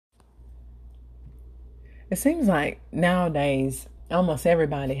It seems like nowadays almost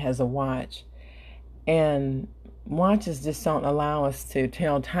everybody has a watch, and watches just don't allow us to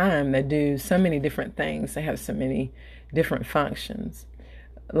tell time. They do so many different things. They have so many different functions,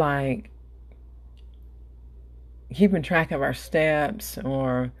 like keeping track of our steps,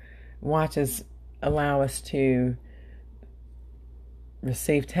 or watches allow us to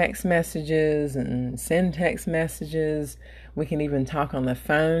receive text messages and send text messages. We can even talk on the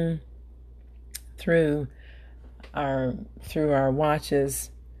phone through our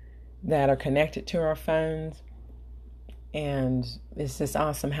watches that are connected to our phones. And it's just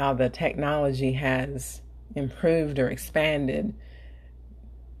awesome how the technology has improved or expanded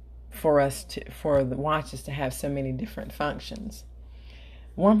for the watches to have so many different functions.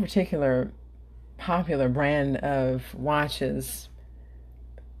 One particular popular brand of watches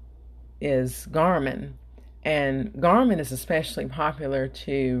is Garmin. And Garmin is especially popular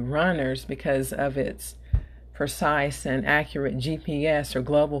to runners because of its precise and accurate G.P.S. or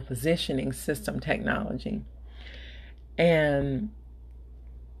global positioning system technology. And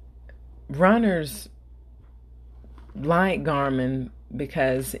runners like Garmin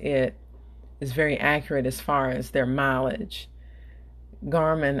because it is very accurate as far as their mileage.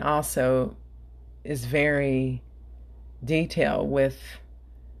 Garmin also is very detailed with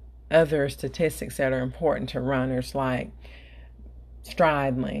other statistics that are important to runners, like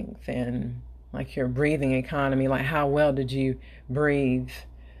stride length and like your breathing economy, like how well did you breathe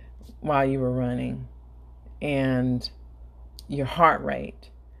while you were running, and your heart rate.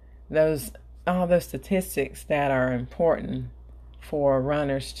 All those statistics that are important for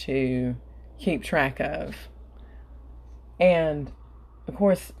runners to keep track of. And of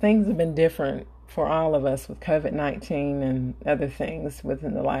course, things have been different for all of us with COVID-19 and other things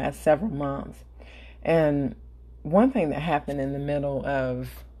within the last several months. And one thing that happened in the middle of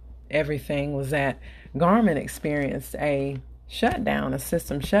everything was that Garmin experienced a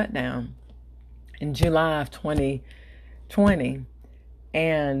system shutdown in July of 2020.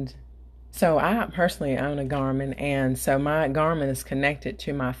 And so I personally own a Garmin, and so my Garmin is connected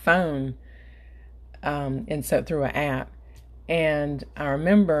to my phone, and so through an app. And I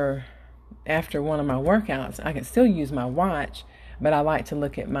remember after one of my workouts, I can still use my watch, but I like to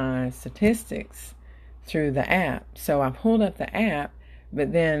look at my statistics through the app. So I pulled up the app,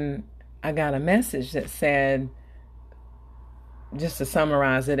 but then I got a message that said, just to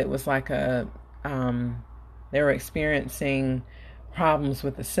summarize it, it was like they were experiencing problems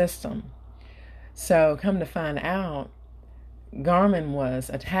with the system. So come to find out, Garmin was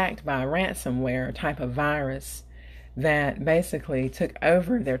attacked by a ransomware type of virus that basically took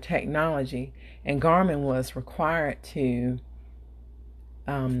over their technology, and Garmin was required to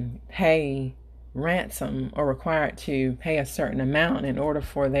pay ransom, or required to pay a certain amount in order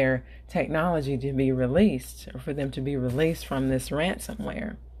for their technology to be released, or for them to be released from this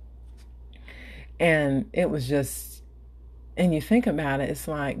ransomware. And it was just, and you think about it, it's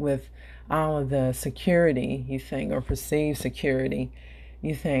like with all of the security, you think, or perceived security,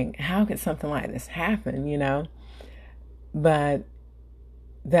 you think, how could something like this happen, But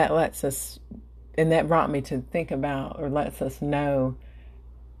that lets us, and that brought me to think about, or lets us know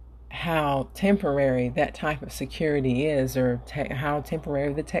how temporary that type of security is, or how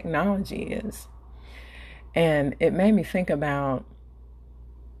temporary the technology is. And it made me think about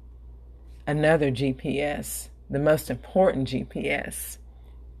another GPS, the most important GPS,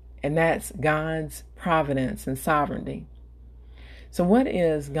 and that's God's providence and sovereignty. So what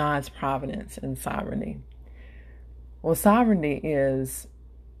is God's providence and sovereignty? Well, sovereignty is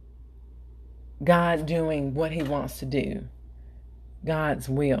God doing what he wants to do, God's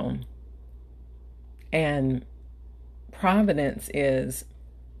will. And providence is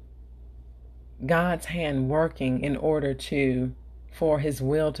God's hand working in order for his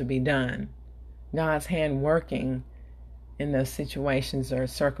will to be done. God's hand working in those situations or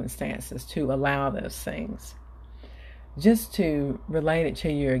circumstances to allow those things. Just to relate it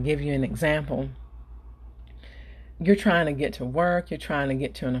to you or give you an example, you're trying to get to work, you're trying to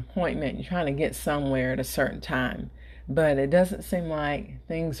get to an appointment, you're trying to get somewhere at a certain time, but it doesn't seem like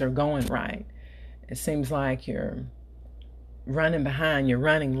things are going right. It seems like you're running behind, you're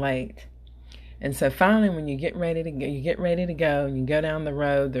running late. And so finally, when you get ready to go, and you go down the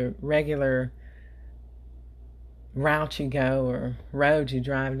road, the regular route you go or road you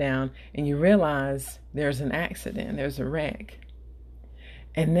drive down, and you realize there's an accident, there's a wreck.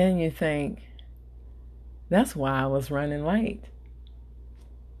 And then you think, that's why I was running late.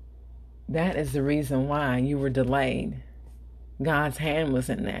 That is the reason why you were delayed. God's hand was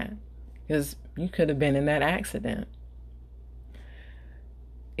in that, because you could have been in that accident.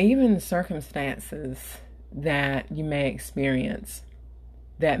 Even circumstances that you may experience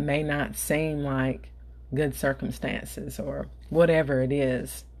that may not seem like good circumstances or whatever it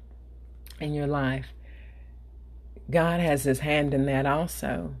is in your life, God has his hand in that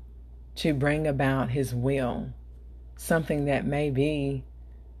also to bring about his will, something that may be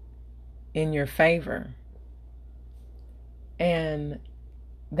in your favor. And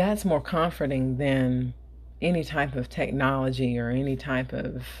that's more comforting than any type of technology or any type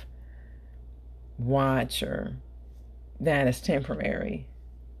of watch or that is temporary.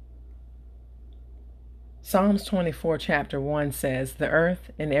 Psalms 24 chapter 1 says, "The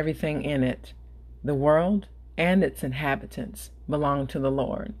earth and everything in it, the world and its inhabitants, belong to the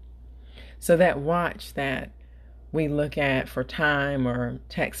Lord." So that watch that we look at for time or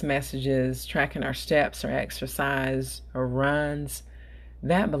text messages, tracking our steps or exercise or runs,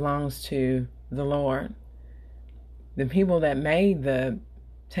 that belongs to the Lord. The people that made the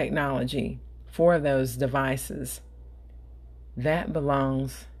technology for those devices, that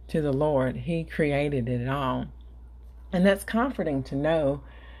belongs to the Lord. He created it all. And that's comforting to know,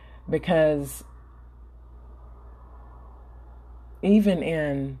 because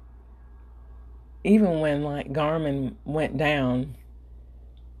even when like Garmin went down,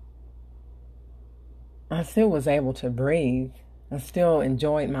 I still was able to breathe. I still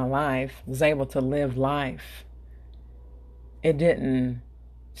enjoyed my life, was able to live life. It didn't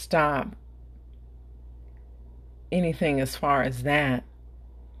stop anything as far as that.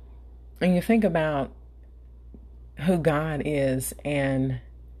 And you think about who God is, and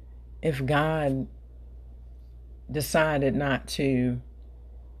if God decided not to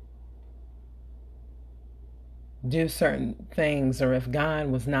do certain things, or if God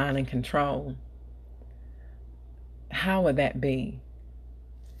was not in control, how would that be?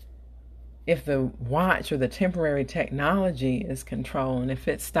 If the watch or the temporary technology is controlled, and if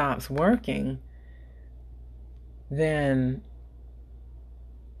it stops working, then,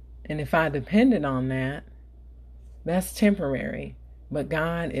 and if I depended on that, that's temporary, but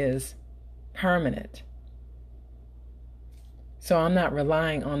God is permanent. So I'm not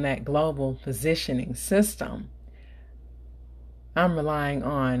relying on that global positioning system. I'm relying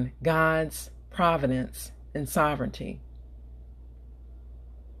on God's providence and sovereignty.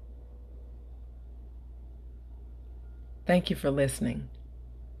 Thank you for listening.